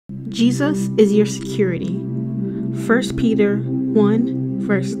Jesus is your security. 1 Peter 1,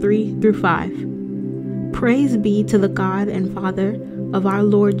 verse 3 through 5. Praise be to the God and Father of our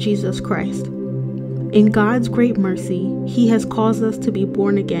Lord Jesus Christ. In God's great mercy, He has caused us to be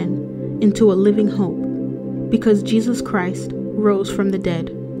born again into a living hope, because Jesus Christ rose from the dead.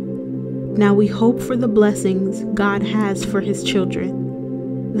 Now we hope for the blessings God has for His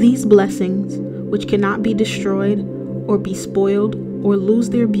children. These blessings, which cannot be destroyed or be spoiled or lose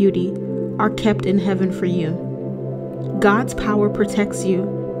their beauty, are kept in heaven for you. God's power protects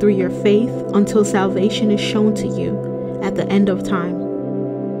you through your faith until salvation is shown to you at the end of time.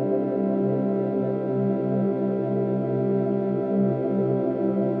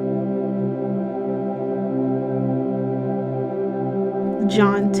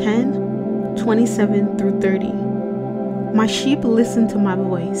 John 10, 27 through 30. My sheep listen to my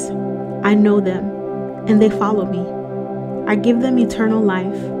voice. I know them, and they follow me. I give them eternal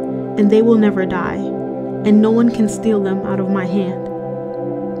life, and they will never die, and no one can steal them out of my hand.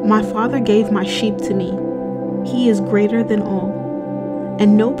 My Father gave my sheep to me. He is greater than all,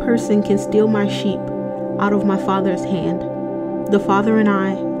 and no person can steal my sheep out of my Father's hand. The Father and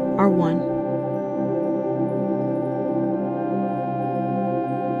I are one.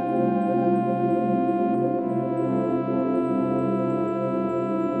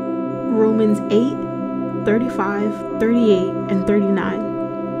 Romans 8, 35, 38, and 39.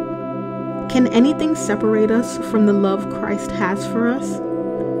 Can anything separate us from the love Christ has for us?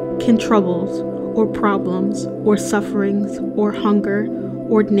 Can troubles, or problems, or sufferings, or hunger,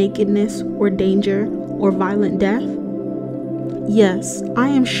 or nakedness, or danger, or violent death? Yes, I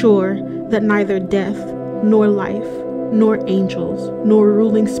am sure that neither death, nor life, nor angels, nor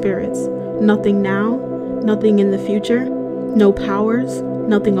ruling spirits, nothing now, nothing in the future, no powers,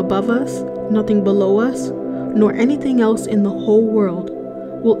 nothing above us, nothing below us, nor anything else in the whole world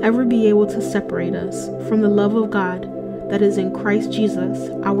will ever be able to separate us from the love of God that is in Christ Jesus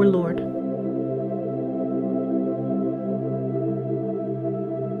our Lord.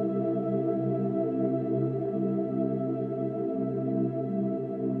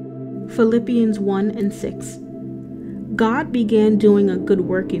 Philippians 1 and 6. God began doing a good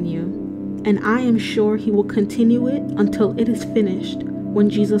work in you, and I am sure He will continue it until it is finished when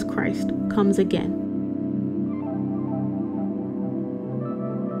Jesus Christ comes again.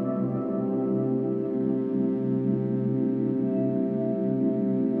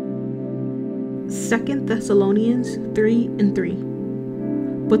 Second Thessalonians 3 and 3.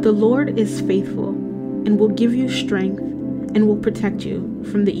 But the Lord is faithful, and will give you strength, and will protect you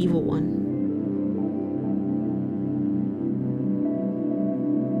from the evil one.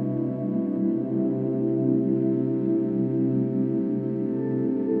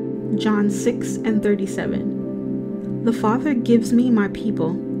 John 6 and 37. The Father gives me my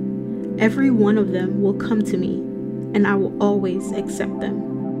people. Every one of them will come to me, and I will always accept them.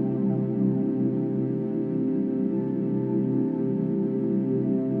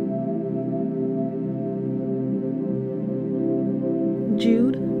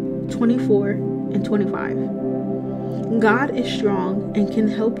 Jude 24 and 25. God is strong and can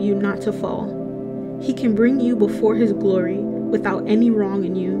help you not to fall. He can bring you before His glory without any wrong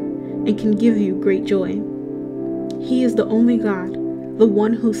in you, and can give you great joy. He is the only God, the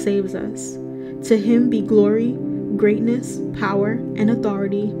one who saves us. To Him be glory, greatness, power, and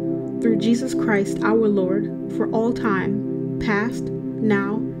authority through Jesus Christ our Lord, for all time, past,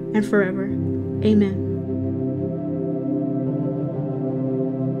 now, and forever. Amen.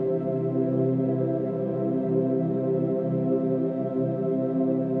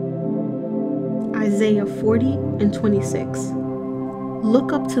 Isaiah 40 and 26.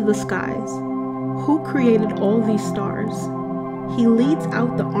 Look up to the skies. Who created all these stars? He leads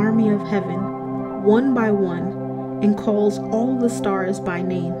out the army of heaven, one by one, and calls all the stars by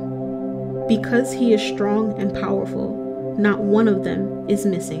name. Because He is strong and powerful, not one of them is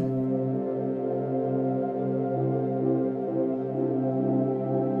missing.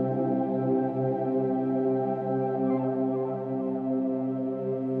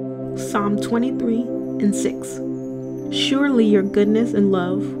 Psalm 23 and 6. Surely your goodness and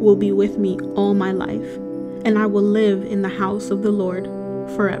love will be with me all my life, and I will live in the house of the Lord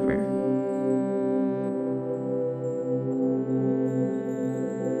forever.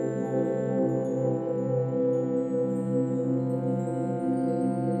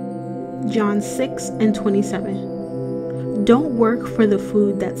 John 6 and 27. Don't work for the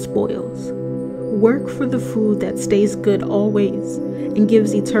food that spoils. Work for the food that stays good always and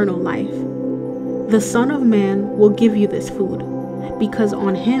gives eternal life. The Son of Man will give you this food, because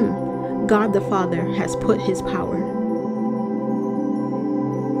on Him God the Father has put His power.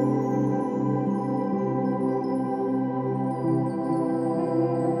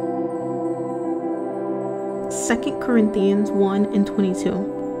 2 Corinthians 1 and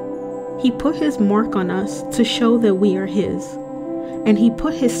 22. He put his mark on us to show that we are his, and he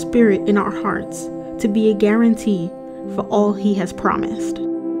put his spirit in our hearts to be a guarantee for all he has promised.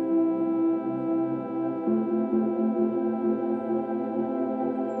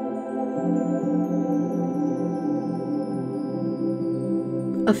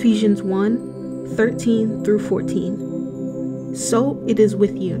 Ephesians 1:13 through 14. So it is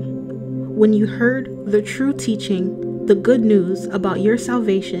with you. When you heard the true teaching, the good news about your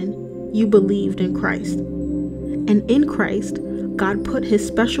salvation, you believed in Christ. And in Christ, God put his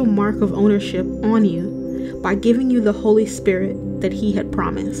special mark of ownership on you by giving you the Holy Spirit that he had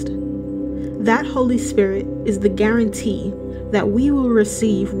promised. That Holy Spirit is the guarantee that we will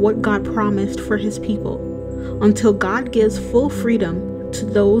receive what God promised for his people until God gives full freedom to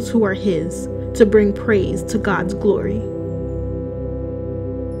those who are his to bring praise to God's glory.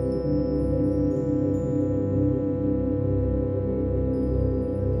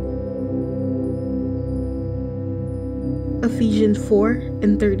 Ephesians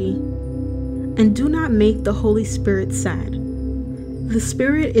 4:30. And do not make the Holy Spirit sad. The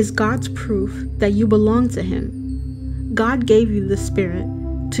Spirit is God's proof that you belong to him. God gave you the Spirit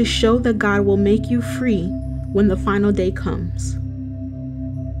to show that God will make you free when the final day comes.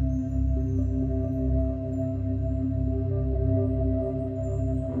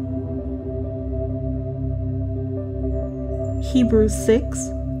 Hebrews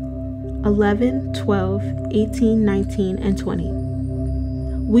 6:11, 12, 18, 19, and 20.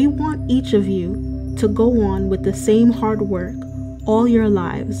 We want each of you to go on with the same hard work all your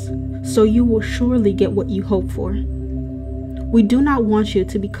lives, so you will surely get what you hope for. We do not want you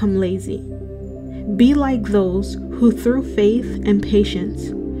to become lazy. Be like those who through faith and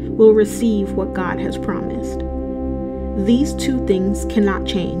patience will receive what God has promised. These two things cannot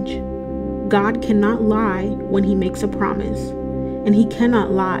change. God cannot lie when he makes a promise, and he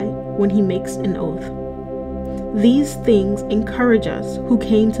cannot lie when he makes an oath. These things encourage us who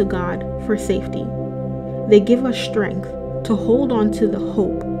came to God for safety. They give us strength to hold on to the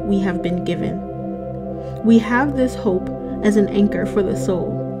hope we have been given. We have this hope as an anchor for the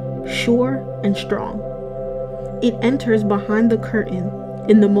soul, sure and strong. It enters behind the curtain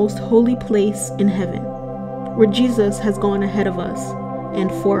in the most holy place in heaven, where Jesus has gone ahead of us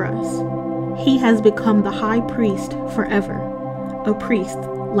and for us. He has become the high priest forever, a priest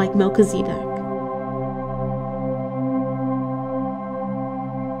like Melchizedek.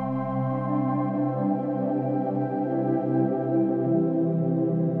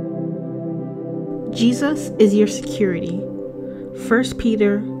 Jesus is your security. 1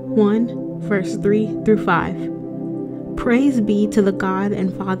 Peter 1, verse 3 through 5. Praise be to the God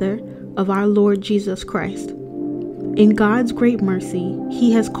and Father of our Lord Jesus Christ. In God's great mercy,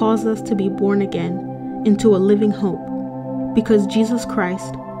 he has caused us to be born again into a living hope, because Jesus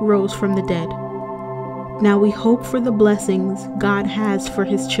Christ rose from the dead. Now we hope for the blessings God has for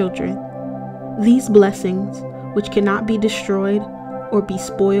his children. These blessings, which cannot be destroyed or be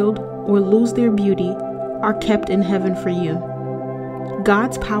spoiled or lose their beauty, are kept in heaven for you.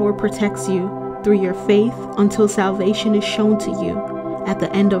 God's power protects you through your faith until salvation is shown to you at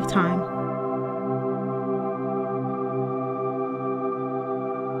the end of time.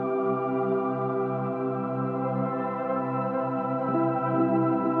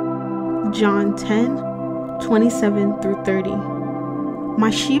 John 10:27 through 30.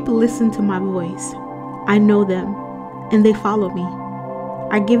 My sheep listen to my voice. I know them, and they follow me.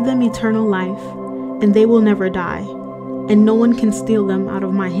 I give them eternal life, and they will never die, and no one can steal them out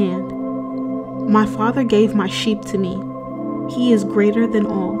of my hand. My Father gave my sheep to me. He is greater than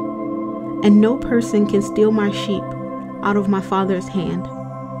all, and no person can steal my sheep out of my Father's hand.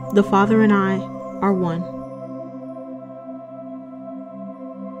 The Father and I are one.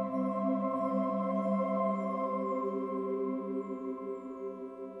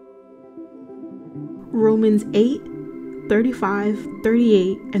 Romans 8:35,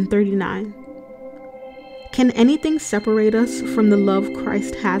 38, and 39. Can anything separate us from the love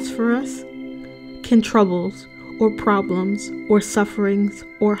Christ has for us? Can troubles, or problems, or sufferings,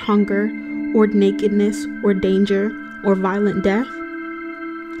 or hunger, or nakedness, or danger, or violent death?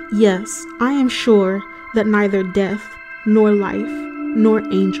 Yes, I am sure that neither death, nor life, nor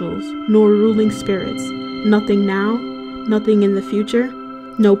angels, nor ruling spirits, nothing now, nothing in the future,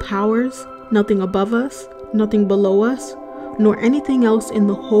 no powers, nothing above us, nothing below us, nor anything else in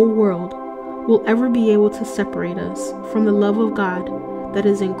the whole world will ever be able to separate us from the love of God that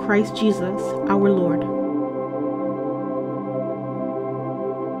is in Christ Jesus our Lord.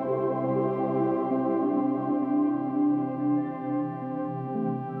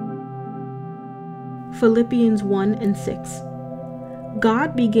 Philippians 1 and 6.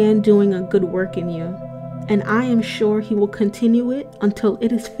 God began doing a good work in you, and I am sure he will continue it until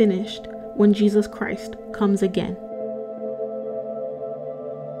it is finished when Jesus Christ comes again.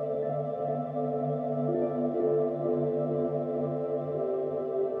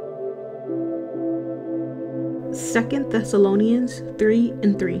 Second Thessalonians 3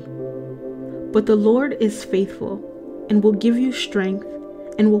 and 3. But the Lord is faithful and will give you strength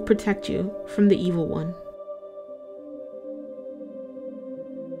and will protect you from the evil one.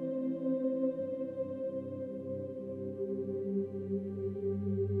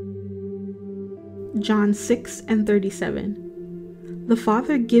 John 6 and 37. The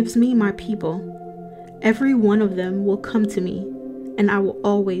Father gives me my people. Every one of them will come to me, and I will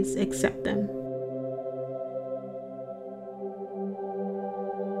always accept them.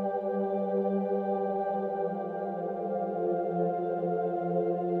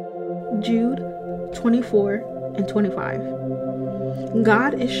 Jude 24 and 25.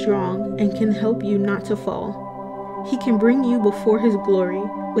 God is strong and can help you not to fall. He can bring you before his glory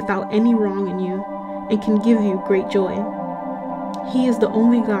without any wrong in you and can give you great joy. He is the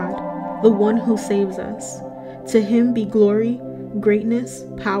only God, the one who saves us. To him be glory, greatness,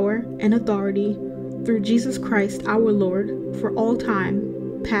 power, and authority through Jesus Christ our Lord for all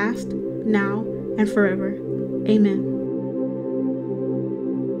time, past, now, and forever. Amen.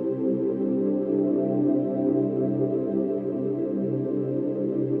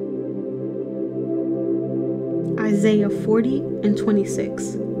 Isaiah 40 and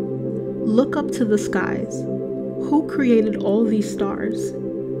 26. Look up to the skies. Who created all these stars?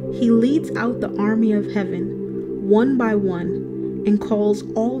 He leads out the army of heaven, one by one, and calls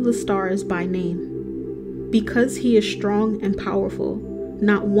all the stars by name. Because he is strong and powerful,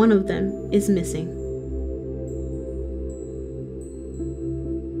 not one of them is missing.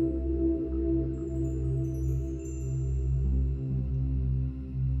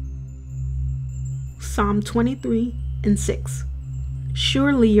 Psalm 23 and 6.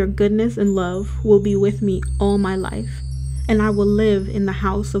 Surely your goodness and love will be with me all my life, and I will live in the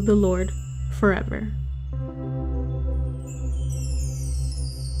house of the Lord forever.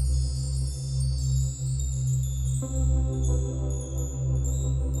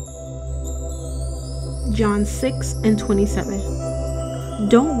 John 6 and 27.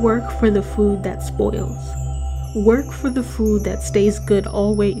 Don't work for the food that spoils. Work for the food that stays good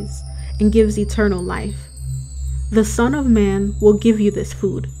always and gives eternal life. The Son of Man will give you this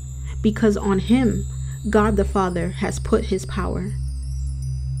food, because on him God the Father has put his power.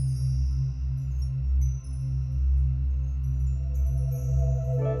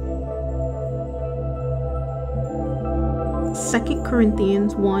 Second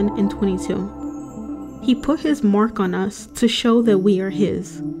Corinthians 1 and 22. He put his mark on us to show that we are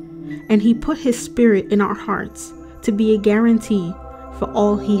his, and he put his spirit in our hearts to be a guarantee for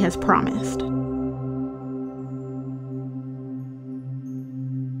all he has promised.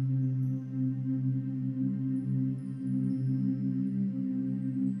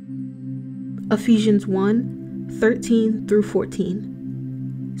 Ephesians 1, 13 through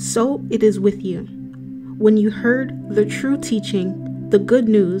 14. So it is with you. When you heard the true teaching, the good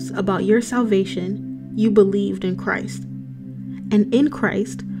news about your salvation, you believed in Christ. And in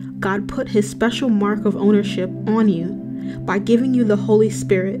Christ, God put his special mark of ownership on you by giving you the Holy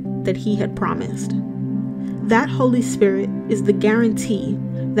Spirit that he had promised. That Holy Spirit is the guarantee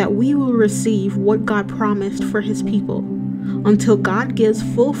that we will receive what God promised for his people, until God gives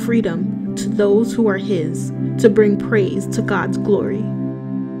full freedom to those who are his to bring praise to God's glory.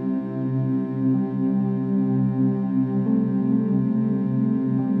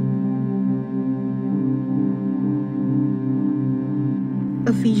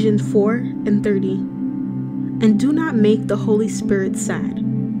 Ephesians 4 and 30. And do not make the Holy Spirit sad.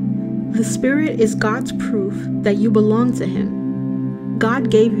 The Spirit is God's proof that you belong to him. God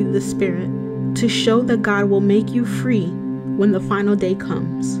gave you the Spirit to show that God will make you free when the final day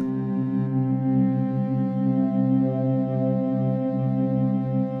comes.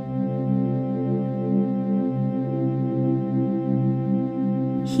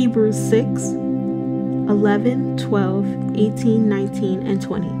 Hebrews 6, 11, 12, 18, 19, and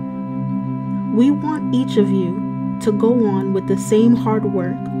 20. We want each of you to go on with the same hard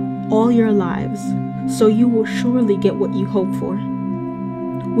work all your lives, so you will surely get what you hope for.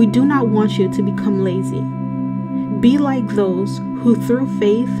 We do not want you to become lazy. Be like those who through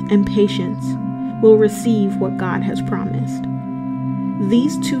faith and patience will receive what God has promised.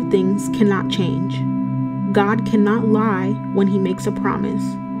 These two things cannot change. God cannot lie when he makes a promise,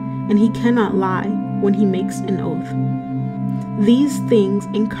 and he cannot lie when he makes an oath. These things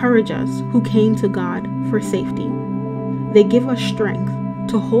encourage us who came to God for safety. They give us strength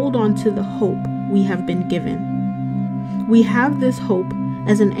to hold on to the hope we have been given. We have this hope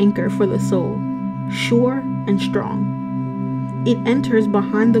as an anchor for the soul, sure and strong. It enters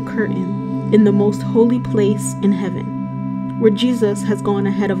behind the curtain in the most holy place in heaven, where Jesus has gone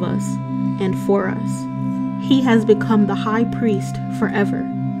ahead of us and for us. He has become the high priest forever,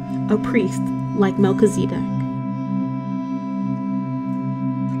 a priest like Melchizedek.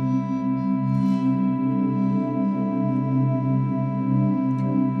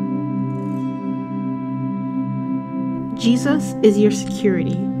 Jesus is your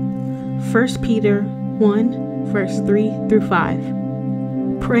security. 1 Peter 1, verse 3 through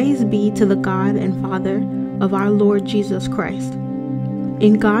 5. Praise be to the God and Father of our Lord Jesus Christ.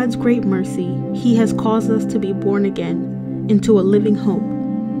 In God's great mercy, He has caused us to be born again into a living hope,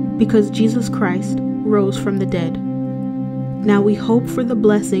 because Jesus Christ rose from the dead. Now we hope for the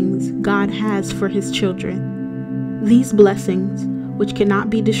blessings God has for His children. These blessings, which cannot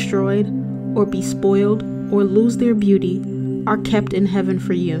be destroyed or be spoiled or lose their beauty, are kept in heaven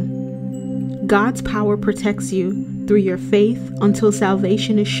for you. God's power protects you through your faith until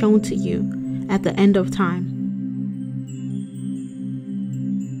salvation is shown to you at the end of time.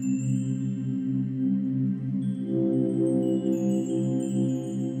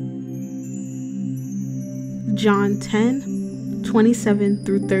 John 10:27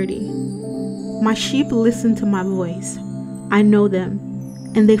 through 30. My sheep listen to my voice. I know them,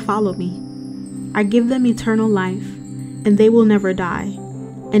 and they follow me. I give them eternal life, and they will never die,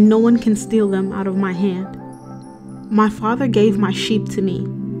 and no one can steal them out of my hand. My Father gave my sheep to me.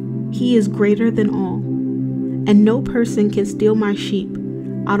 He is greater than all, and no person can steal my sheep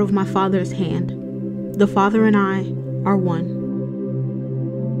out of my Father's hand. The Father and I are one.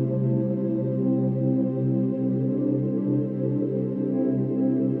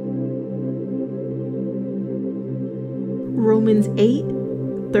 Romans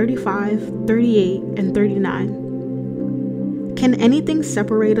 8:35, 38, and 39. Can anything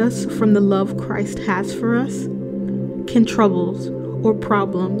separate us from the love Christ has for us? Can troubles, or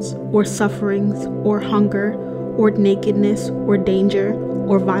problems, or sufferings, or hunger, or nakedness, or danger,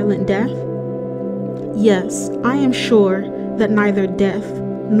 or violent death? Yes, I am sure that neither death,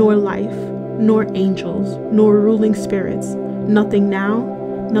 nor life, nor angels, nor ruling spirits, nothing now,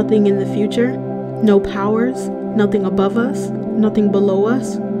 nothing in the future, no powers, nothing above us, nothing below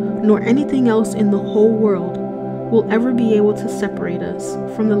us, nor anything else in the whole world will ever be able to separate us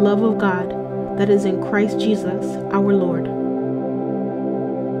from the love of God that is in Christ Jesus our Lord.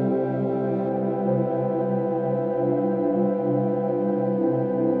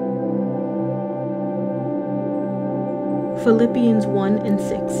 Philippians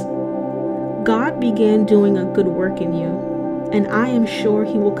 1:6. God began doing a good work in you, and I am sure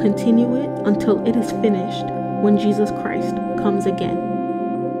He will continue it until it is finished when Jesus Christ comes again.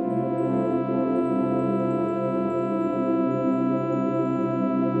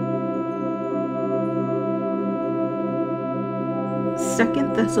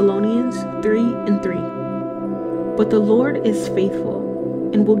 Second Thessalonians 3:3. But the Lord is faithful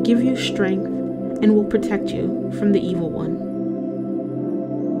and will give you strength and will protect you from the evil one.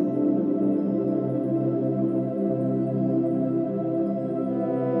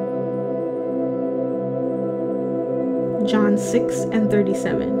 John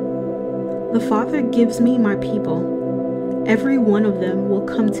 6:37. The Father gives me my people. Every one of them will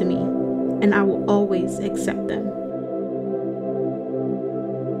come to me, and I will always accept them.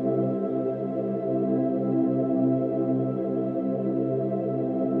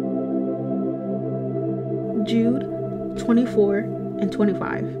 Jude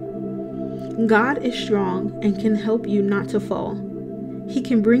 24:25. God is strong and can help you not to fall. He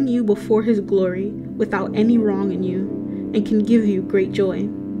can bring you before His glory without any wrong in you, and can give you great joy.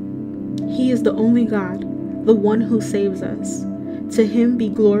 He is the only God, the one who saves us. To Him be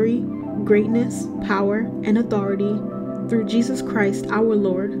glory, greatness, power, and authority through Jesus Christ our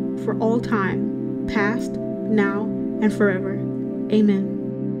Lord for all time, past, now, and forever. Amen.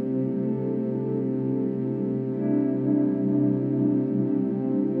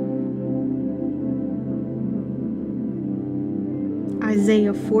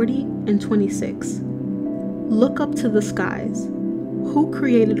 Isaiah 40:26. Look up to the skies. Who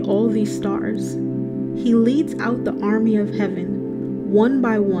created all these stars? He leads out the army of heaven, one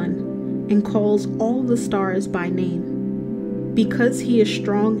by one, and calls all the stars by name. Because He is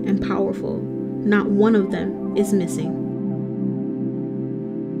strong and powerful, not one of them is missing.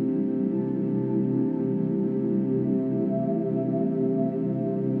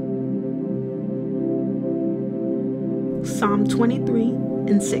 Psalm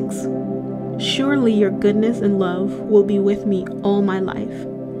 23:6. Surely your goodness and love will be with me all my life,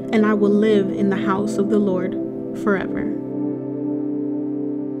 and I will live in the house of the Lord forever.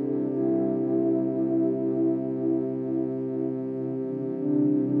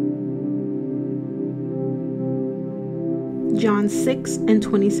 John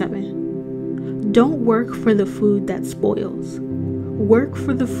 6:27. Don't work for the food that spoils. Work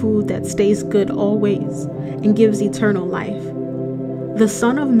for the food that stays good always and gives eternal life. The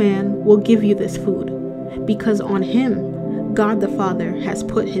Son of Man will give you this food, because on him God the Father has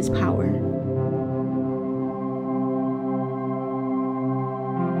put his power.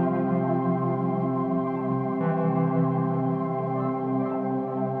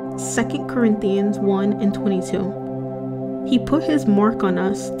 Second Corinthians 1:22. He put his mark on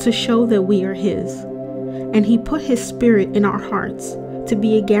us to show that we are his, and he put his spirit in our hearts to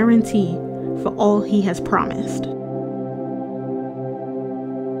be a guarantee for all he has promised.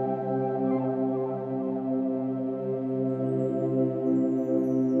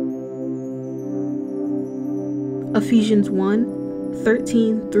 Ephesians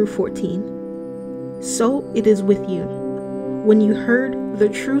 1:13-14. So it is with you. When you heard the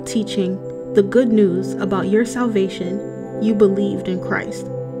true teaching, the good news about your salvation, you believed in Christ.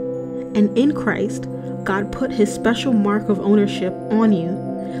 And in Christ, God put his special mark of ownership on you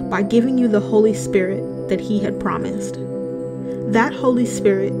by giving you the Holy Spirit that he had promised. That Holy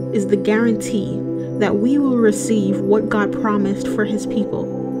Spirit is the guarantee that we will receive what God promised for his people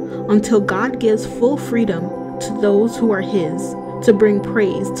until God gives full freedom to those who are his to bring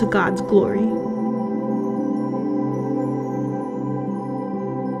praise to God's glory.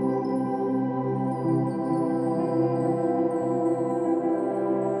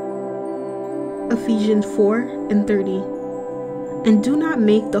 Ephesians 4:30. And do not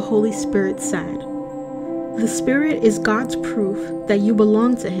make the Holy Spirit sad. The Spirit is God's proof that you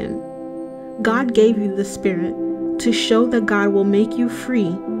belong to him. God gave you the Spirit to show that God will make you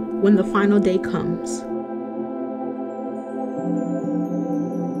free when the final day comes.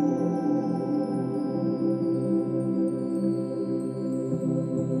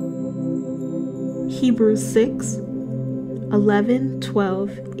 Hebrews 6:11,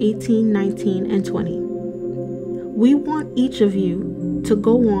 12, 18, 19, and 20. We want each of you to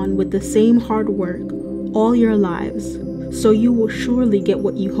go on with the same hard work all your lives, so you will surely get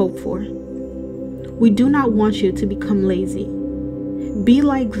what you hope for. We do not want you to become lazy. Be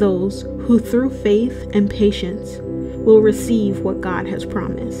like those who through faith and patience will receive what God has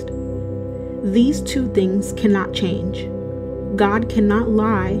promised. These two things cannot change. God cannot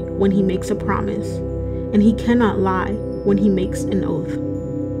lie when he makes a promise, and he cannot lie when he makes an oath.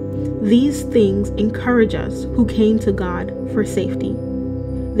 These things encourage us who came to God for safety.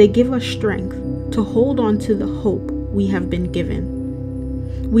 They give us strength to hold on to the hope we have been given.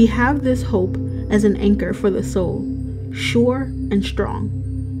 We have this hope as an anchor for the soul, sure and strong.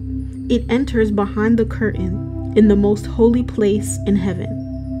 It enters behind the curtain in the most holy place in heaven,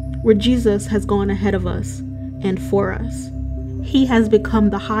 where Jesus has gone ahead of us and for us. He has become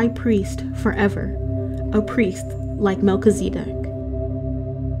the high priest forever, a priest like Melchizedek.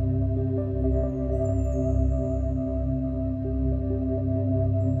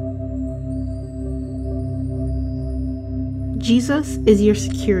 Jesus is your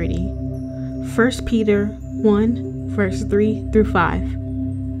security. 1 Peter 1:3-5.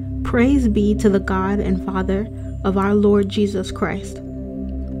 Praise be to the God and Father of our Lord Jesus Christ.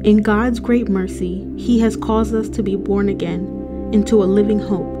 In God's great mercy, he has caused us to be born again into a living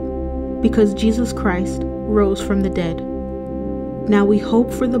hope, because Jesus Christ rose from the dead. Now we hope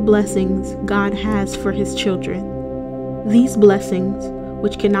for the blessings God has for his children. These blessings,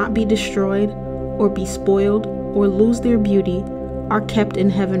 which cannot be destroyed or be spoiled or lose their beauty, are kept in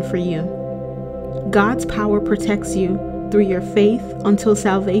heaven for you. God's power protects you through your faith until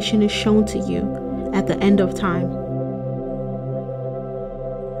salvation is shown to you at the end of time.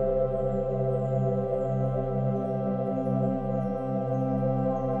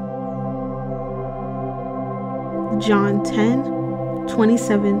 John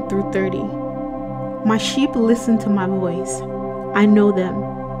 10:27-30. My sheep listen to my voice. I know them,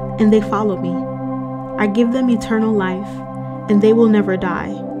 and they follow me. I give them eternal life, and they will never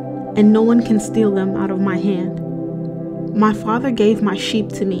die, and no one can steal them out of my hand. My Father gave my sheep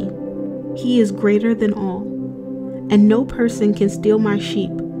to me. He is greater than all, and no person can steal my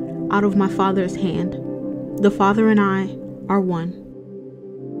sheep out of my Father's hand. The Father and I are one.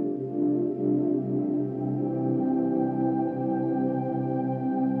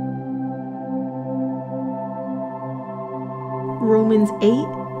 Romans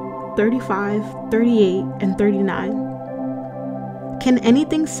 8:35, 38, and 39. Can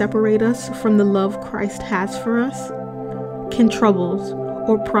anything separate us from the love Christ has for us? Can troubles,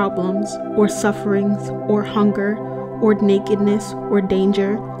 or problems, or sufferings, or hunger, or nakedness, or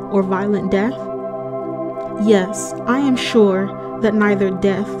danger, or violent death? Yes, I am sure that neither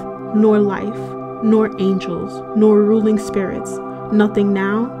death, nor life, nor angels, nor ruling spirits, nothing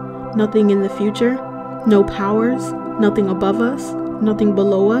now, nothing in the future, no powers, nothing above us, nothing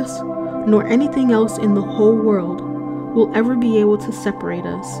below us, nor anything else in the whole world will ever be able to separate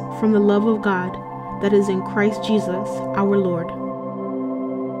us from the love of God that is in Christ Jesus our Lord.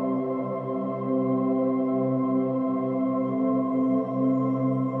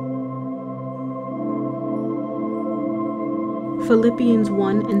 Philippians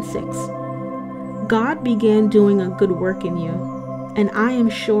 1:6. God began doing a good work in you, and I am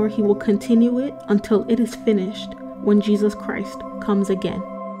sure He will continue it until it is finished when Jesus Christ comes again.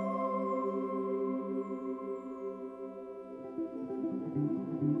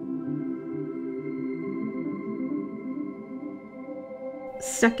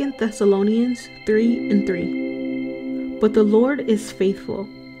 Second Thessalonians 3:3. But the Lord is faithful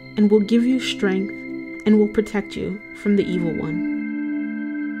and will give you strength and will protect you from the evil one.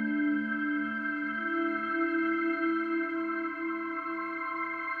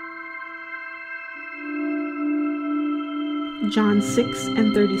 John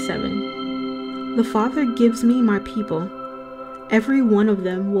 6:37. The Father gives me my people. Every one of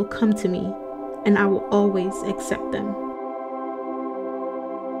them will come to me, and I will always accept them.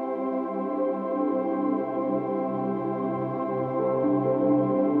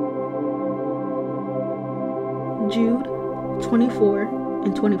 Jude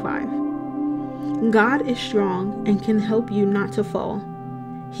 24:25. God is strong and can help you not to fall.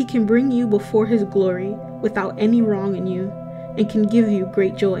 He can bring you before His glory without any wrong in you and can give you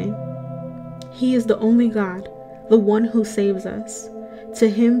great joy. He is the only God, the one who saves us. To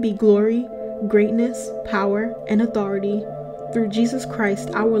Him be glory, greatness, power, and authority through Jesus Christ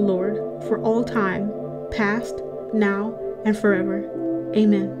our Lord for all time, past, now, and forever.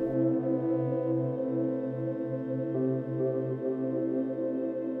 Amen.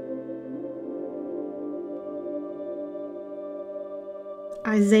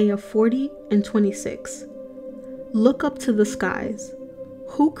 Isaiah 40:26. Look up to the skies.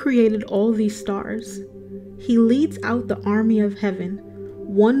 Who created all these stars? He leads out the army of heaven,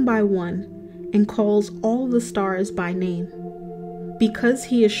 one by one, and calls all the stars by name. Because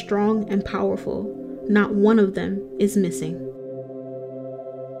He is strong and powerful, not one of them is missing.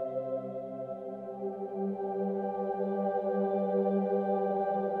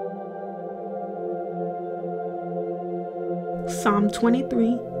 Psalm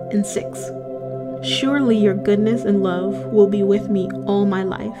 23:6. Surely your goodness and love will be with me all my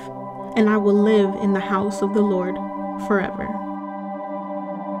life, and I will live in the house of the Lord forever.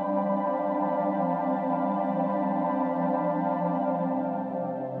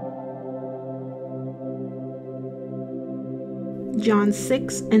 John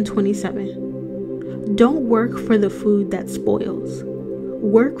 6:27. Don't work for the food that spoils.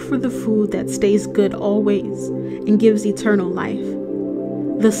 Work for the food that stays good always and gives eternal life.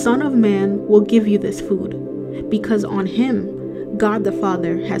 The Son of Man will give you this food, because on Him God the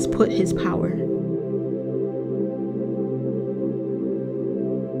Father has put His power.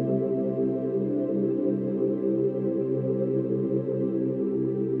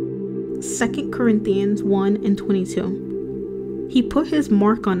 Second Corinthians 1:22. He put His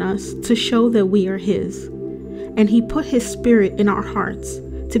mark on us to show that we are His, and He put His Spirit in our hearts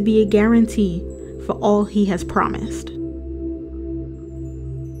to be a guarantee for all He has promised.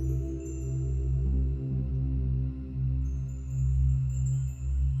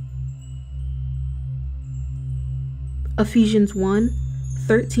 Ephesians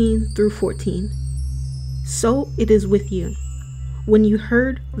 1:13-14. So it is with you. When you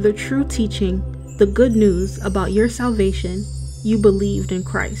heard the true teaching, the good news about your salvation, you believed in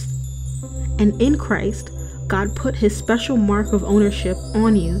Christ. And in Christ, God put His special mark of ownership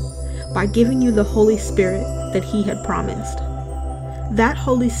on you by giving you the Holy Spirit that He had promised. That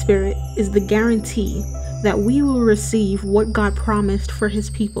Holy Spirit is the guarantee that we will receive what God promised for His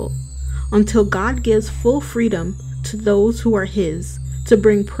people until God gives full freedom to those who are His to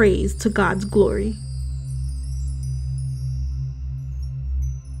bring praise to God's glory.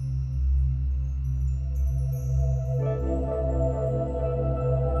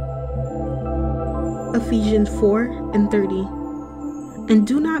 Ephesians 4:30. And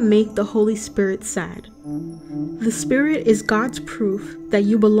do not make the Holy Spirit sad. The Spirit is God's proof that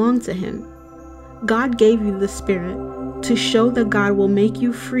you belong to Him. God gave you the Spirit to show that God will make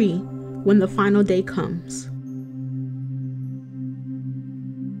you free when the final day comes.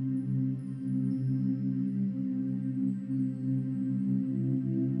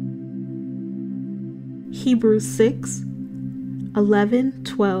 Hebrews 6, 11,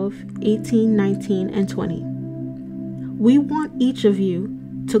 12, 18, 19, and 20. We want each of you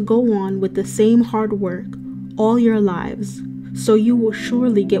to go on with the same hard work all your lives, so you will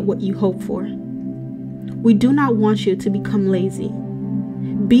surely get what you hope for. We do not want you to become lazy.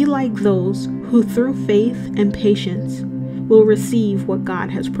 Be like those who through faith and patience will receive what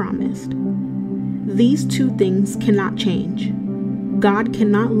God has promised. These two things cannot change. God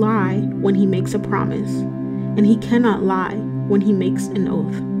cannot lie when he makes a promise, and he cannot lie when he makes an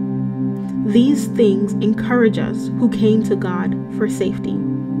oath. These things encourage us who came to God for safety.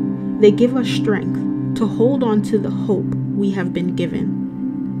 They give us strength to hold on to the hope we have been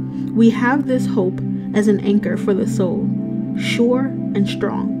given. We have this hope as an anchor for the soul, sure and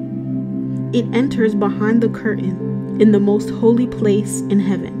strong. It enters behind the curtain in the most holy place in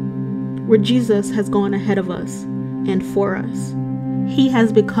heaven, where Jesus has gone ahead of us and for us. He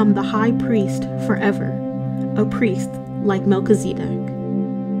has become the high priest forever, a priest like Melchizedek.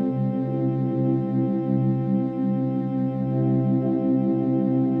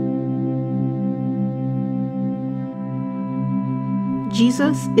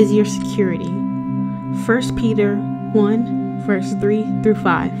 Jesus is your security. 1 Peter 1, verse 3 through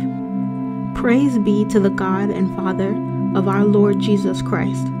 5. Praise be to the God and Father of our Lord Jesus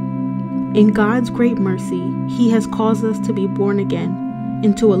Christ. In God's great mercy, he has caused us to be born again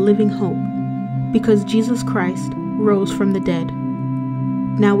into a living hope, because Jesus Christ rose from the dead.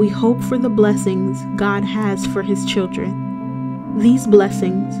 Now we hope for the blessings God has for his children. These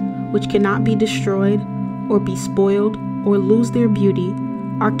blessings, which cannot be destroyed or be spoiled or lose their beauty,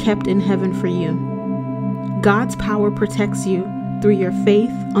 are kept in heaven for you. God's power protects you through your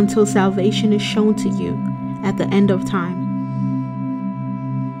faith until salvation is shown to you at the end of time.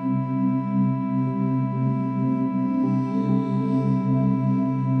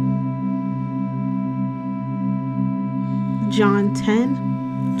 John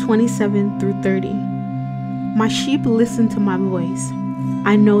 10, 27 through 30. My sheep listen to my voice.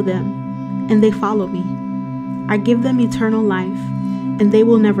 I know them, and they follow me. I give them eternal life, and they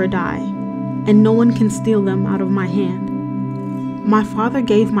will never die, and no one can steal them out of my hand. My Father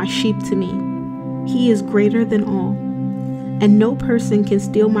gave my sheep to me. He is greater than all, and no person can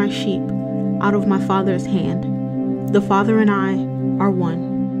steal my sheep out of my Father's hand. The Father and I are one.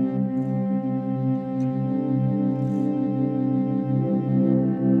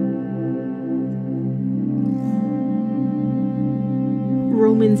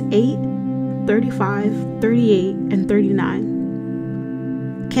 Romans 8, 35, 38, and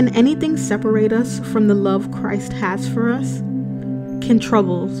 39. Can anything separate us from the love Christ has for us? Can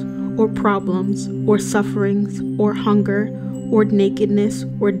troubles, or problems, or sufferings, or hunger, or nakedness,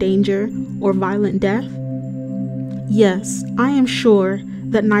 or danger, or violent death? Yes, I am sure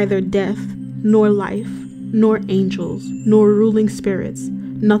that neither death, nor life, nor angels, nor ruling spirits,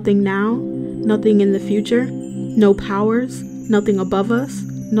 nothing now, nothing in the future, no powers, nothing above us,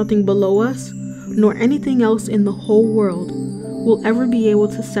 nothing below us, nor anything else in the whole world will ever be able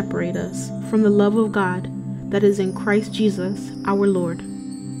to separate us from the love of God that is in Christ Jesus our Lord.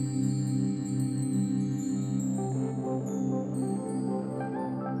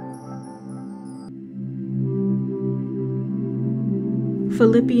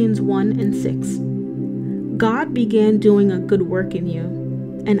 Philippians 1 and 6. God began doing a good work in you,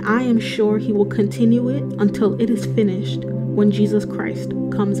 and I am sure he will continue it until it is finished when Jesus Christ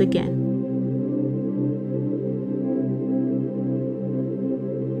comes again.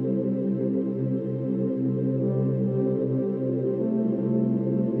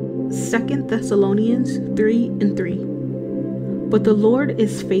 Second Thessalonians 3 and 3. But the Lord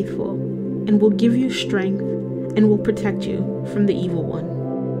is faithful and will give you strength and will protect you from the evil one.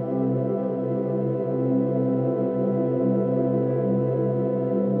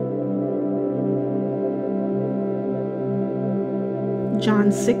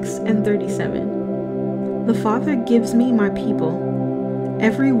 John 6 and 37. The Father gives me my people.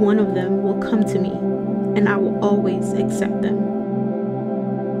 Every one of them will come to me, and I will always accept them.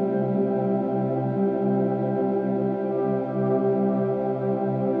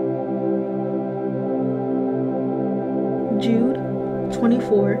 Jude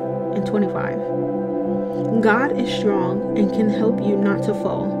 24 and 25. God is strong and can help you not to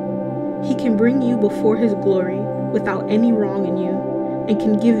fall. He can bring you before his glory without any wrong in you, and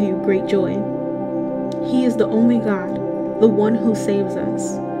can give you great joy. He is the only God, the one who saves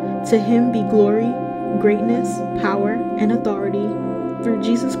us. To him be glory, greatness, power, and authority through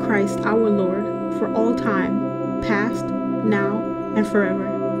Jesus Christ our Lord, for all time, past, now, and forever.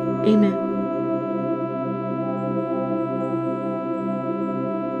 Amen.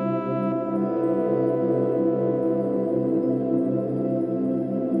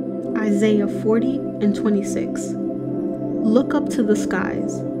 Isaiah 40:26. Look up to the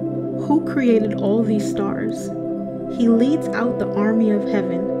skies. Who created all these stars? He leads out the army of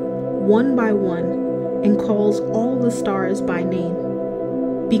heaven, one by one, and calls all the stars by name.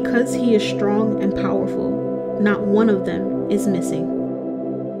 Because he is strong and powerful, not one of them is missing.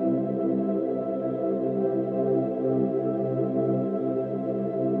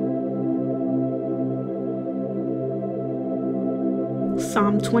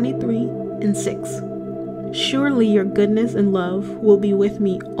 Psalm 23:6. Surely your goodness and love will be with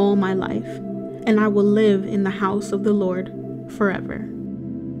me all my life, and I will live in the house of the Lord forever.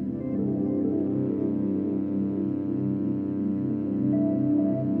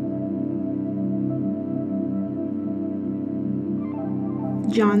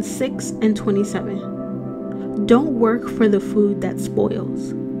 John 6:27. Don't work for the food that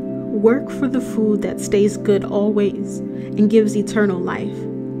spoils. Work for the food that stays good always and gives eternal life.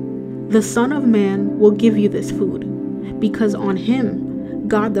 The Son of Man will give you this food, because on him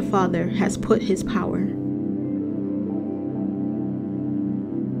God the Father has put his power.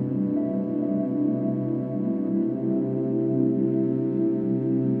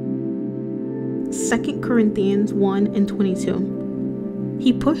 Second Corinthians 1:22.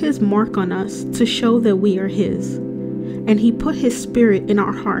 He put his mark on us to show that we are his, and he put his spirit in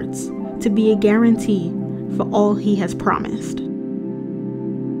our hearts to be a guarantee for all he has promised.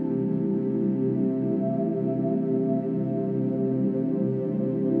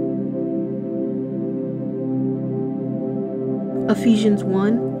 Ephesians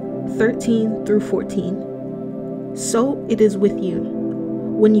 1:13-14. So it is with you.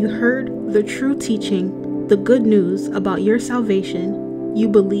 When you heard the true teaching, the good news about your salvation, you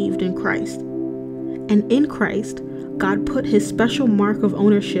believed in Christ. And in Christ, God put his special mark of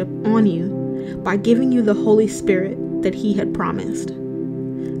ownership on you by giving you the Holy Spirit that he had promised.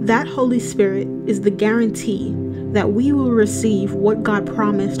 That Holy Spirit is the guarantee that we will receive what God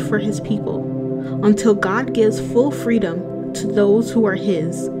promised for his people until God gives full freedom to those who are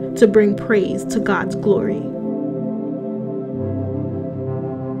his to bring praise to God's glory.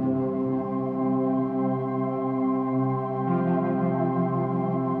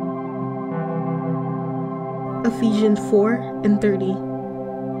 Ephesians 4:30.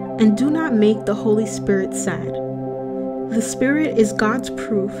 And do not make the Holy Spirit sad. The Spirit is God's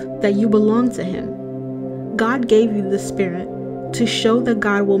proof that you belong to him. God gave you the Spirit to show that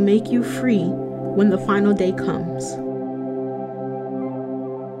God will make you free when the final day comes.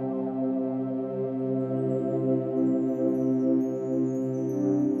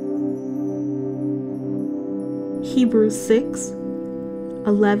 Hebrews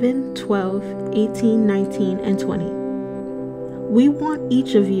 6:11, 12, 18, 19, and 20. We want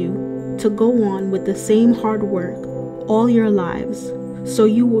each of you to go on with the same hard work all your lives, so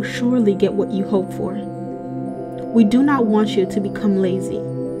you will surely get what you hope for. We do not want you to become lazy.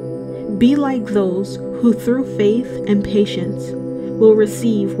 Be like those who through faith and patience will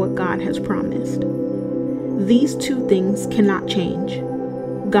receive what God has promised. These two things cannot change.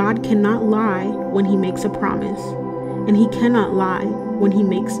 God cannot lie when he makes a promise, and he cannot lie when he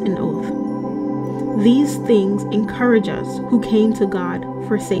makes an oath. These things encourage us who came to God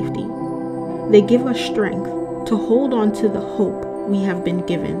for safety. They give us strength to hold on to the hope we have been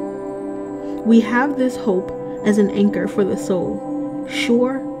given. We have this hope as an anchor for the soul,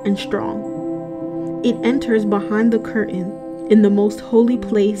 sure and strong. It enters behind the curtain in the most holy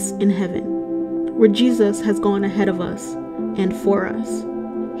place in heaven, where Jesus has gone ahead of us and for us.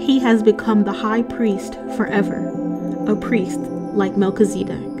 He has become the high priest forever, a priest like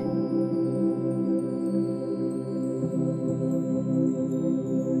Melchizedek.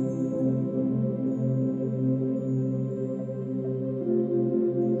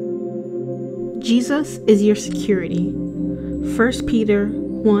 Jesus is your security. 1 Peter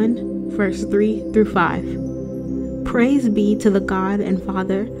 1:3-5. Praise be to the God and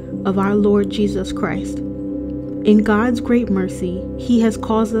Father of our Lord Jesus Christ. In God's great mercy, he has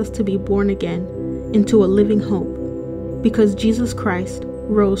caused us to be born again into a living hope, because Jesus Christ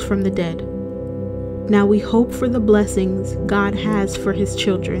rose from the dead. Now we hope for the blessings God has for his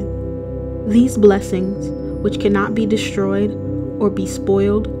children. These blessings, which cannot be destroyed or be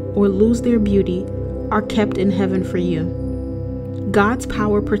spoiled or lose their beauty, are kept in heaven for you. God's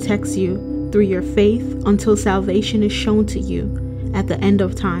power protects you through your faith until salvation is shown to you at the end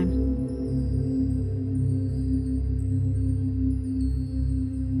of time.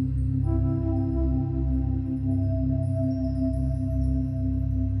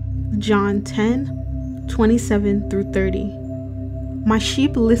 John 10:27-30. My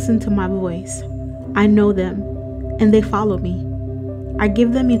sheep listen to my voice. I know them, and they follow me. I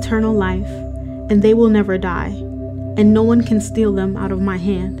give them eternal life, and they will never die, and no one can steal them out of my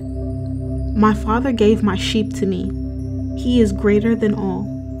hand. My Father gave my sheep to me. He is greater than all,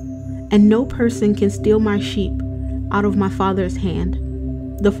 and no person can steal my sheep out of my Father's hand.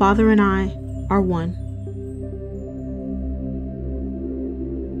 The Father and I are one.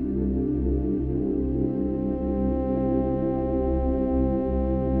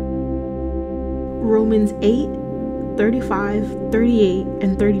 Romans 8:35, 38,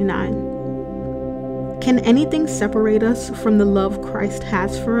 and 39. Can anything separate us from the love Christ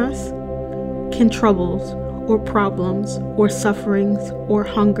has for us? Can troubles, or problems, or sufferings, or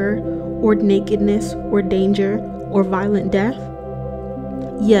hunger, or nakedness, or danger, or violent death?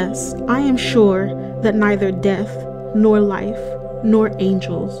 Yes, I am sure that neither death, nor life, nor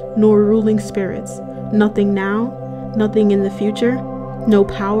angels, nor ruling spirits, nothing now, nothing in the future, no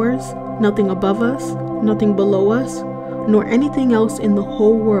powers, nothing above us, nothing below us, nor anything else in the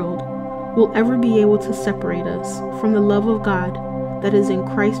whole world will ever be able to separate us from the love of God that is in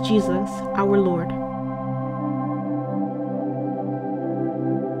Christ Jesus our Lord.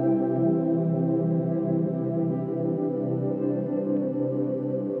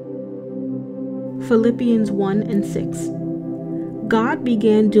 Philippians 1:6. God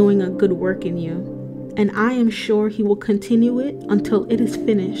began doing a good work in you, and I am sure He will continue it until it is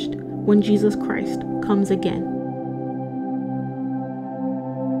finished when Jesus Christ comes again.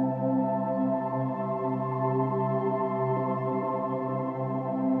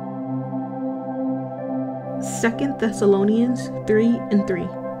 Second Thessalonians 3:3.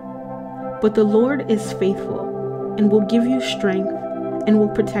 But the Lord is faithful, and will give you strength, and will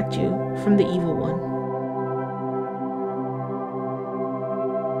protect you from the evil one.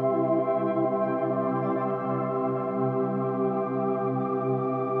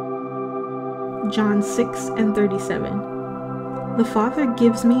 John 6:37. The Father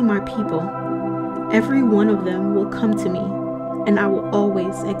gives me my people. Every one of them will come to me, and I will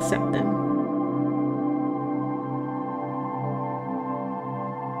always accept them.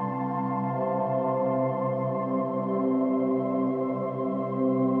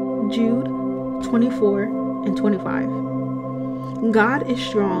 Jude 24:25. God is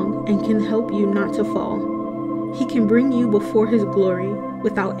strong and can help you not to fall. He can bring you before His glory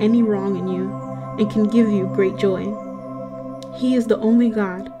without any wrong in you, and can give you great joy. He is the only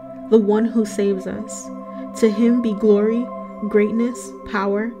God, the one who saves us. To Him be glory, greatness,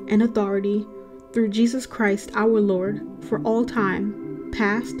 power, and authority through Jesus Christ our Lord, for all time,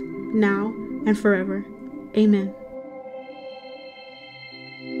 past, now, and forever. Amen.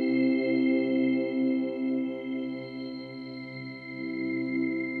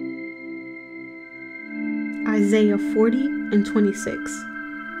 Isaiah 40:26.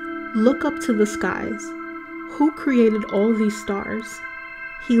 Look up to the skies. Who created all these stars?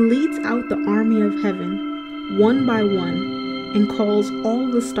 He leads out the army of heaven, one by one, and calls all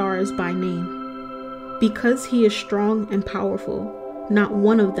the stars by name. Because He is strong and powerful, not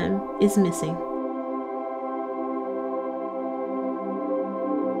one of them is missing.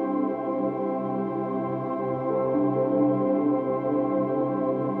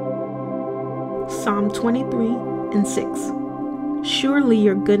 Psalm 23:6. Surely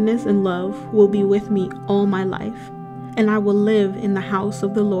your goodness and love will be with me all my life, and I will live in the house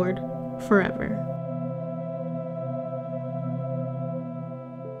of the Lord forever.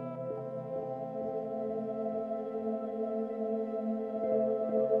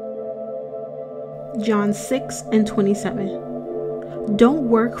 John 6:27. Don't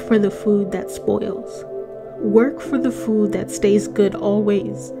work for the food that spoils. Work for the food that stays good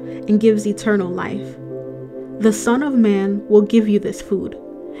always and gives eternal life. The Son of Man will give you this food,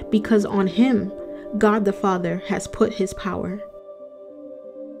 because on Him, God the Father has put His power.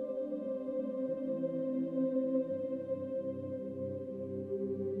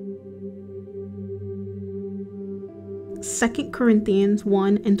 Second Corinthians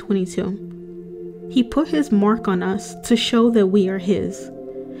 1:22. He put His mark on us to show that we are His,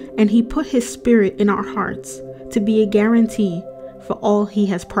 and He put His Spirit in our hearts to be a guarantee for all He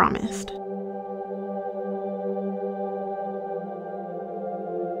has promised.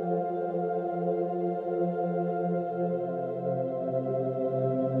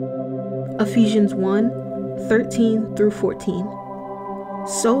 Ephesians 1:13-14.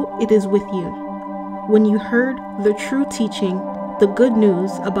 So it is with you. When you heard the true teaching, the good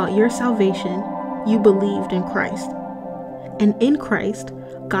news about your salvation, you believed in Christ. And in Christ,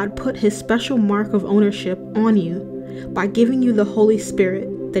 God put His special mark of ownership on you by giving you the Holy Spirit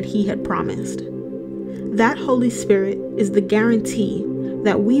that He had promised. That Holy Spirit is the guarantee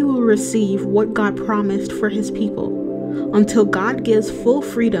that we will receive what God promised for His people, until God gives full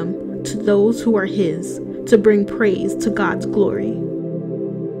freedom to those who are His to bring praise to God's glory.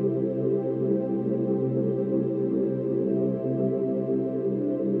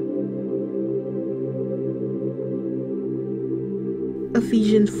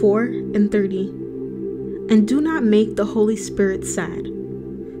 Ephesians 4:30. And do not make the Holy Spirit sad.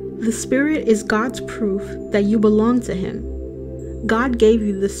 The Spirit is God's proof that you belong to Him. God gave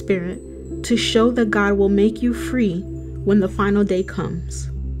you the Spirit to show that God will make you free when the final day comes.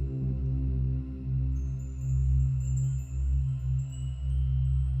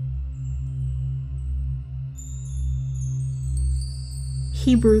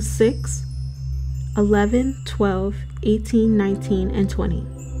 Hebrews 6:11, 12, 18, 19, and 20.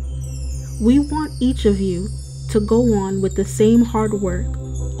 We want each of you to go on with the same hard work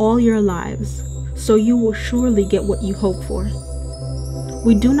all your lives, so you will surely get what you hope for.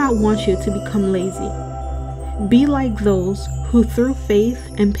 We do not want you to become lazy. Be like those who through faith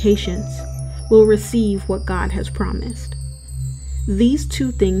and patience will receive what God has promised. These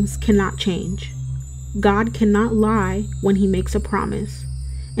two things cannot change. God cannot lie when He makes a promise,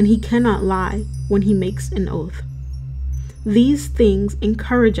 and He cannot lie when He makes an oath. These things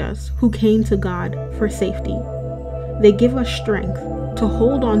encourage us who came to God for safety. They give us strength to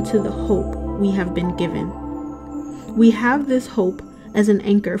hold on to the hope we have been given. We have this hope as an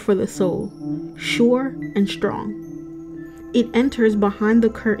anchor for the soul, sure and strong. It enters behind the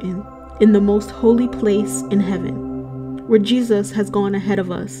curtain in the most holy place in heaven, where Jesus has gone ahead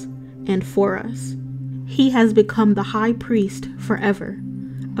of us and for us. He has become the high priest forever,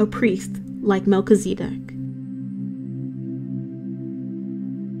 a priest like Melchizedek.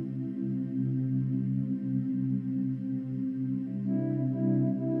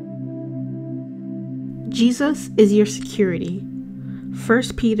 Jesus is your security. 1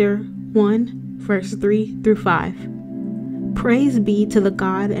 Peter 1, verse 3 through 5. Praise be to the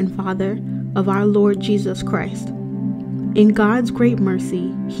God and Father of our Lord Jesus Christ. In God's great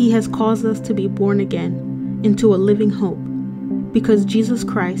mercy, He has caused us to be born again into a living hope, because Jesus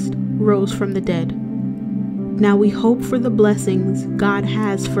Christ rose from the dead. Now we hope for the blessings God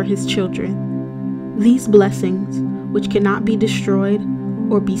has for His children. These blessings, which cannot be destroyed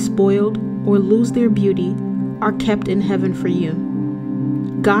or be spoiled or lose their beauty, are kept in heaven for you.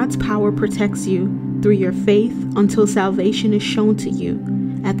 God's power protects you through your faith until salvation is shown to you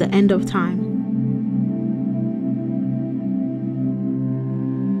at the end of time.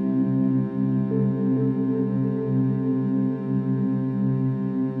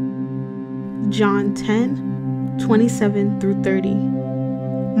 John 10:27 through 30.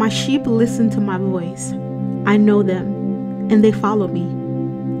 My sheep listen to my voice. I know them, and they follow me.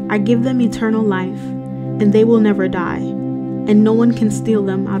 I give them eternal life, and they will never die, and no one can steal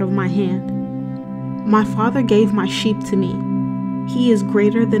them out of my hand. My Father gave my sheep to me. He is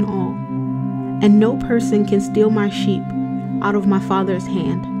greater than all, and no person can steal my sheep out of my Father's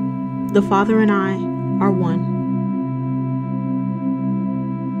hand. The Father and I are one.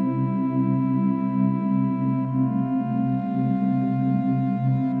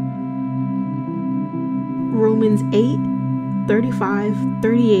 Romans 8:35,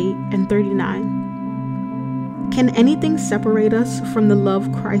 38, and 39. Can anything separate us from the love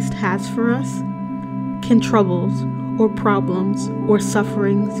Christ has for us? Can troubles, or problems, or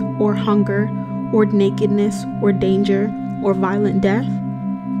sufferings, or hunger, or nakedness, or danger, or violent death?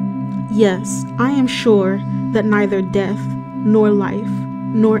 Yes, I am sure that neither death, nor life,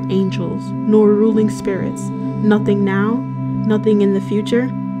 nor angels, nor ruling spirits, nothing now, nothing in the future,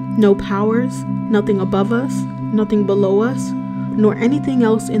 no powers, nothing above us, nothing below us, nor anything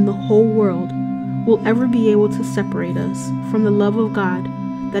else in the whole world will ever be able to separate us from the love of God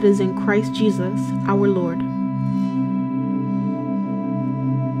that is in Christ Jesus our Lord.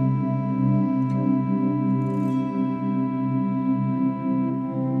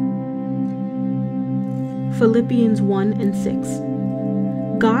 Philippians 1:6.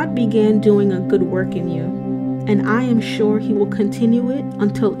 God began doing a good work in you, and I am sure He will continue it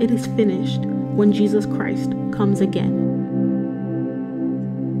until it is finished when Jesus Christ comes again.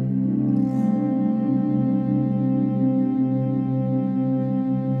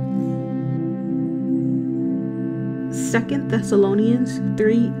 2 Thessalonians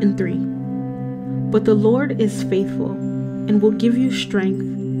 3:3. But the Lord is faithful and will give you strength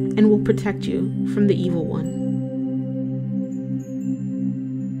and will protect you from the evil one.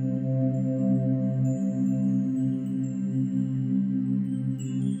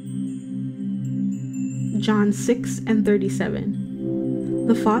 John 6:37.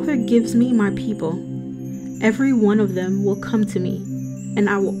 The Father gives me my people. Every one of them will come to me, and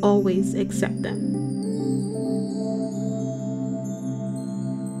I will always accept them.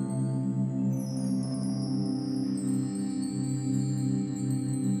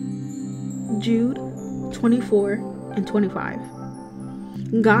 Jude 24 and 25.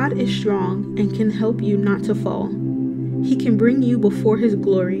 God is strong and can help you not to fall. He can bring you before His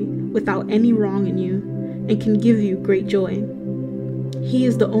glory without any wrong in you and can give you great joy. He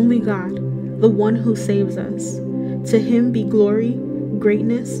is the only God, the one who saves us. To Him be glory,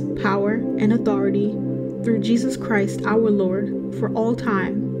 greatness, power, and authority through Jesus Christ our Lord for all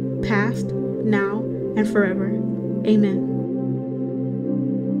time, past, now, and forever. Amen.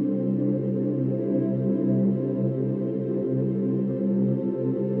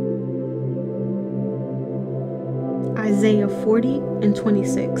 Isaiah 40 and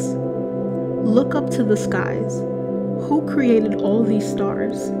 26. Look up to the skies. Who created all these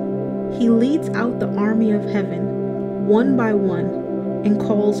stars? He leads out the army of heaven, one by one, and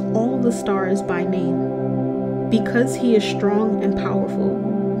calls all the stars by name. Because He is strong and powerful,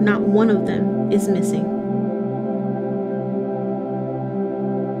 not one of them is missing.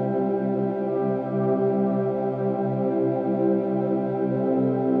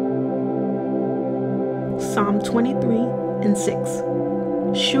 Psalm 23 and 6.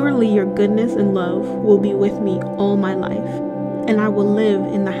 Surely your goodness and love will be with me all my life, and I will live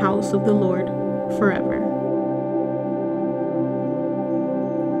in the house of the Lord forever.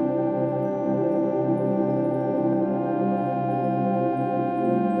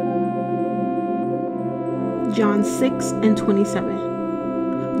 John 6 and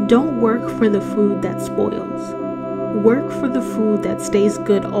 27. Don't work for the food that spoils. Work for the food that stays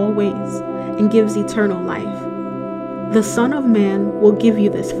good always and gives eternal life. The Son of Man will give you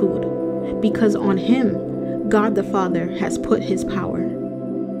this food, because on Him God the Father has put His power.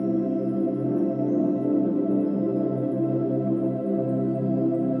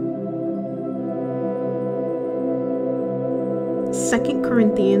 Second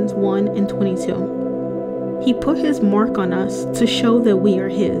Corinthians 1 and 22. He put His mark on us to show that we are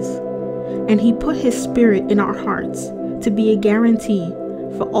His, and He put His Spirit in our hearts to be a guarantee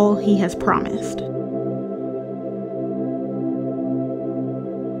for all He has promised.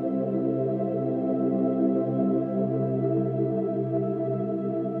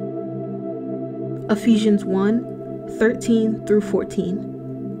 Ephesians 1, 13 through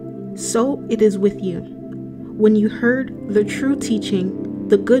 14. So it is with you. When you heard the true teaching,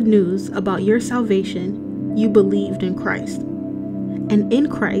 the good news about your salvation, you believed in Christ. And in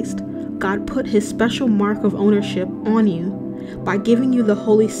Christ, God put His special mark of ownership on you by giving you the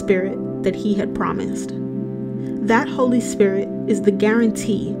Holy Spirit that He had promised. That Holy Spirit is the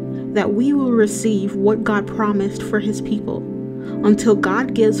guarantee that we will receive what God promised for His people, until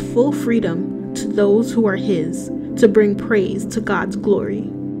God gives full freedom to those who are His to bring praise to God's glory.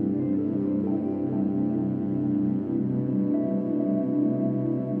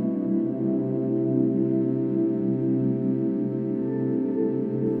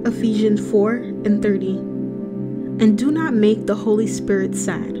 Ephesians 4 and 30. And do not make the Holy Spirit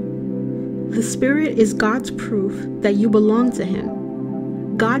sad. The Spirit is God's proof that you belong to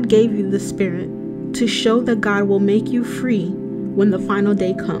Him. God gave you the Spirit to show that God will make you free when the final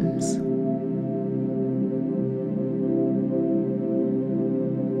day comes.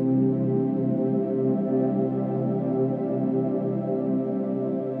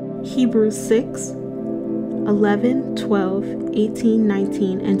 Hebrews 6, 11, 12, 18,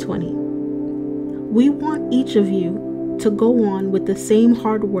 19, and 20. We want each of you to go on with the same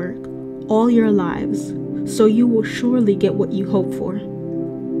hard work all your lives, so you will surely get what you hope for.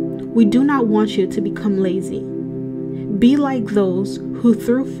 We do not want you to become lazy. Be like those who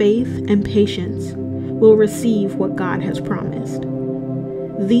through faith and patience will receive what God has promised.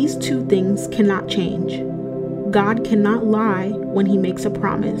 These two things cannot change. God cannot lie when He makes a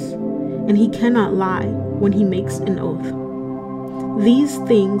promise, and He cannot lie when He makes an oath. These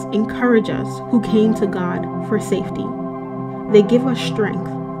things encourage us who came to God for safety. They give us strength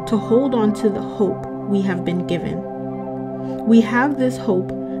to hold on to the hope we have been given. We have this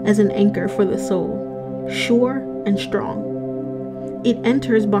hope as an anchor for the soul, sure and strong. It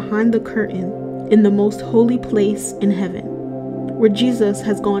enters behind the curtain in the most holy place in heaven, where Jesus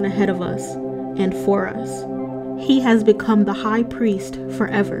has gone ahead of us and for us. He has become the high priest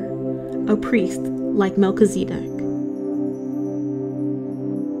forever, a priest like Melchizedek.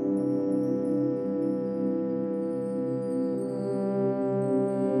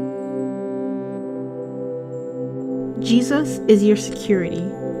 Jesus is your security.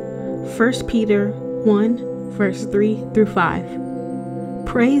 1 Peter 1, verse 3 through 5.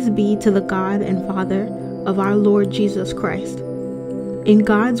 Praise be to the God and Father of our Lord Jesus Christ. In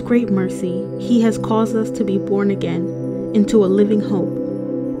God's great mercy, He has caused us to be born again into a living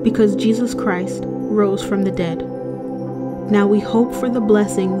hope, because Jesus Christ rose from the dead. Now we hope for the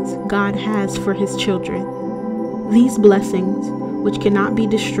blessings God has for his children. These blessings, which cannot be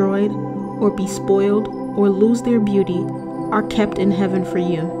destroyed or be spoiled or lose their beauty, are kept in heaven for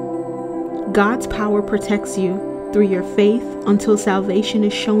you. God's power protects you through your faith until salvation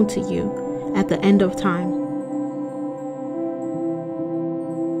is shown to you at the end of time.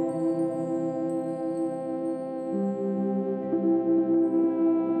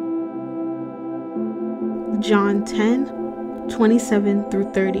 John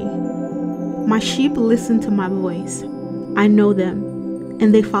 10:27-30. My sheep listen to my voice. I know them,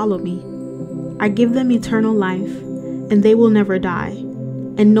 and they follow me. I give them eternal life, and they will never die,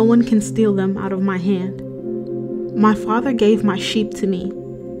 and no one can steal them out of my hand. My Father gave my sheep to me.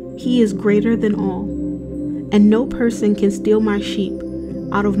 He is greater than all, and no person can steal my sheep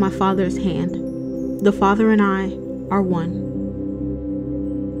out of my Father's hand. The Father and I are one.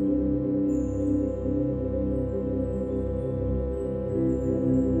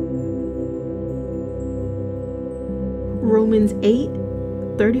 Romans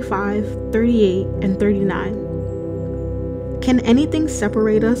 8:35-38-39. Can anything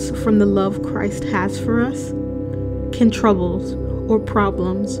separate us from the love Christ has for us? Can troubles or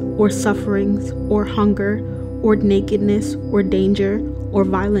problems or sufferings or hunger or nakedness or danger or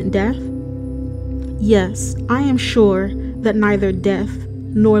violent death? Yes, I am sure that neither death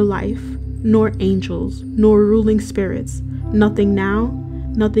nor life nor angels nor ruling spirits, nothing now,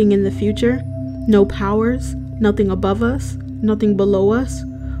 nothing in the future, no powers, nothing above us, nothing below us,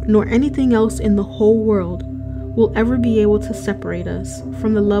 nor anything else in the whole world will ever be able to separate us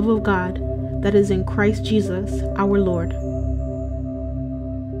from the love of God that is in Christ Jesus our Lord.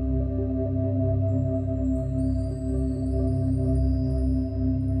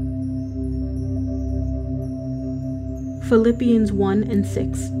 Philippians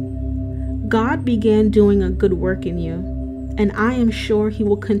 1:6. God began doing a good work in you, and I am sure he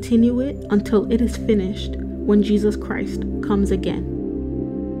will continue it until it is finished when Jesus Christ comes again.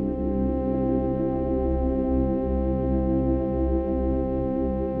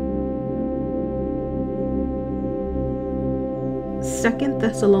 Second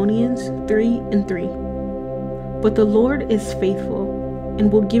Thessalonians 3:3. But the Lord is faithful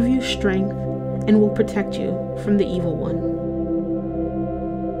and will give you strength and will protect you from the evil one.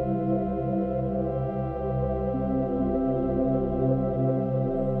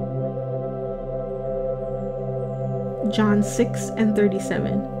 John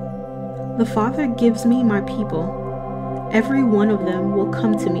 6:37. The Father gives me my people. Every one of them will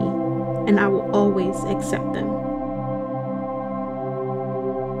come to me, and I will always accept them.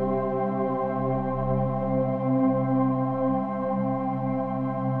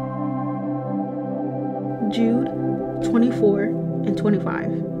 Jude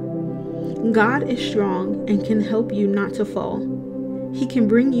 24:25. God is strong and can help you not to fall. He can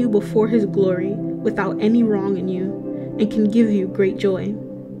bring you before his glory without any wrong in you and can give you great joy.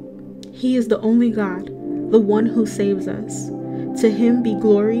 He is the only God, the one who saves us. To him be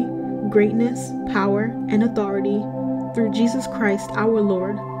glory, greatness, power, and authority through Jesus Christ our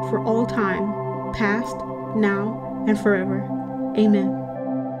Lord for all time, past, now, and forever. Amen.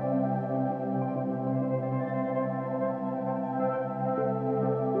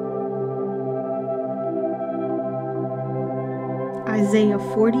 Isaiah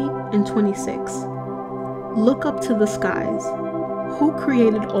 40:26. Look up to the skies. Who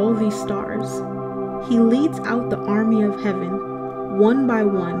created all these stars? He leads out the army of heaven, one by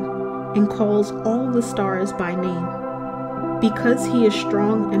one, and calls all the stars by name. Because he is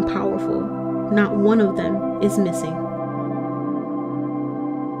strong and powerful, not one of them is missing.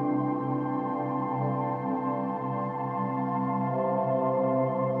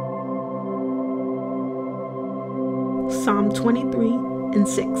 Psalm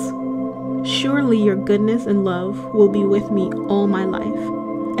 23:6. Surely your goodness and love will be with me all my life,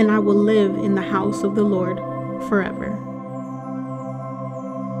 and I will live in the house of the Lord forever.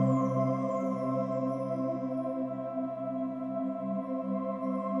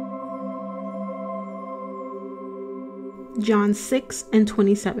 John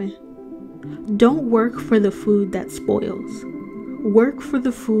 6:27. Don't work for the food that spoils. Work for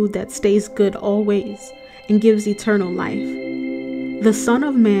the food that stays good always and gives eternal life. The Son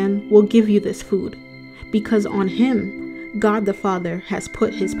of Man will give you this food, because on him God the Father has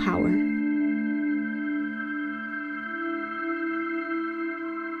put his power.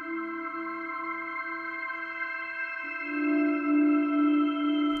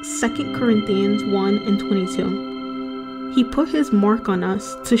 Second Corinthians 1:22. He put his mark on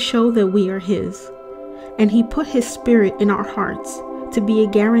us to show that we are his, and he put his spirit in our hearts to be a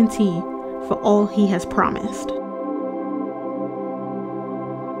guarantee for all he has promised.